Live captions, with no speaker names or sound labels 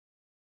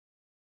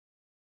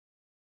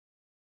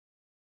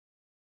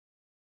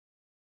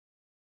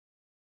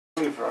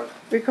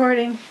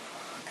Recording.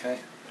 Okay.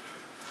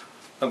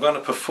 I'm going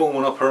to perform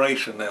an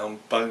operation now on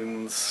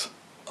Bones'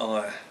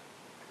 eye.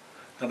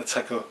 I'm going to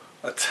take a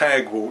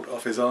tag wart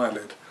off his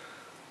eyelid.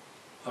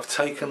 I've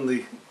taken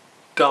the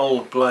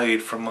dull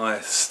blade from my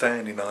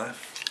Stanley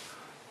knife.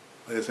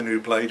 There's a new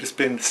blade, just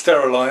been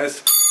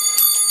sterilised.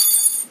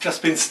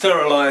 Just been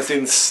sterilised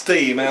in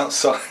steam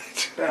outside.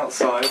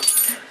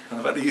 And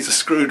I've had to use a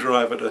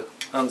screwdriver to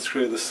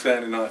unscrew the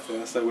Stanley knife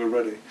there, so we're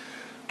ready.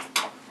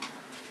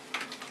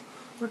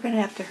 We're going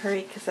to have to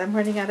hurry because I'm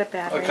running out of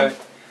battery. Okay.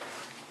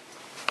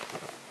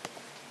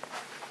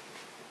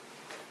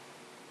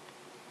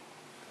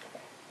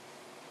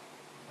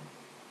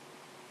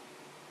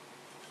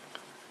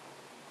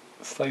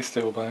 Stay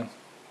still, Bone.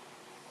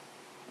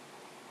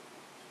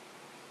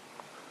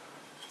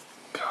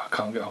 God, I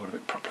can't get hold of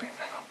it properly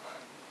now.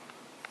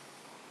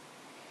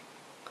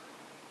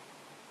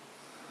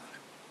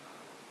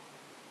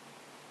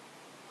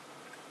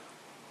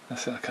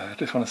 That's it, okay. I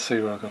just want to see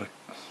where I've got to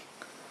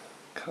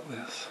cut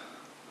this.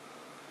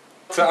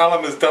 So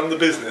Alan has done the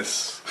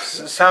business.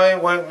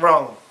 Something went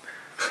wrong.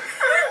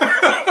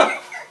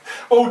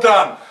 All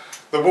done.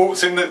 The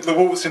wart's in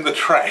the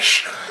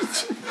trash.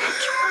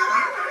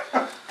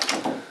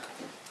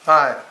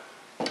 Hi.